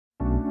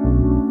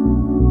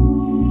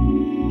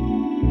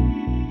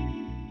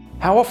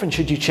How often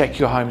should you check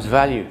your home's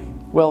value?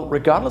 Well,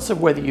 regardless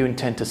of whether you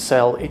intend to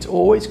sell, it's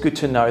always good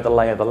to know the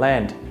lay of the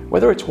land.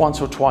 Whether it's once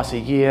or twice a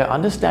year,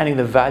 understanding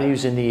the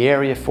values in the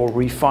area for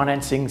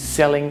refinancing,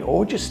 selling,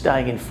 or just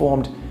staying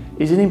informed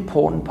is an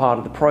important part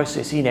of the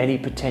process in any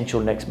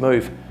potential next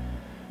move.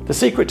 The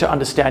secret to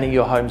understanding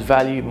your home's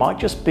value might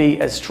just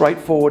be as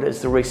straightforward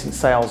as the recent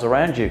sales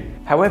around you.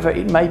 However,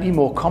 it may be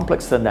more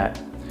complex than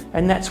that,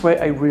 and that's where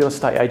a real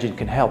estate agent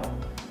can help.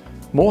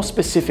 More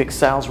specific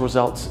sales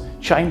results,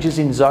 changes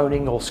in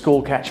zoning or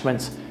school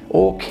catchments,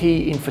 or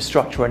key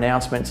infrastructure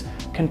announcements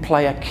can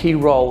play a key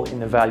role in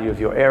the value of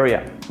your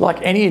area. Like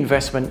any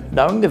investment,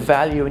 knowing the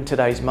value in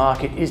today's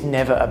market is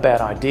never a bad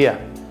idea.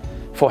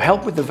 For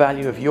help with the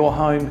value of your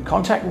home,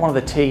 contact one of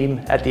the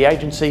team at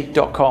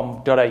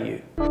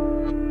theagency.com.au.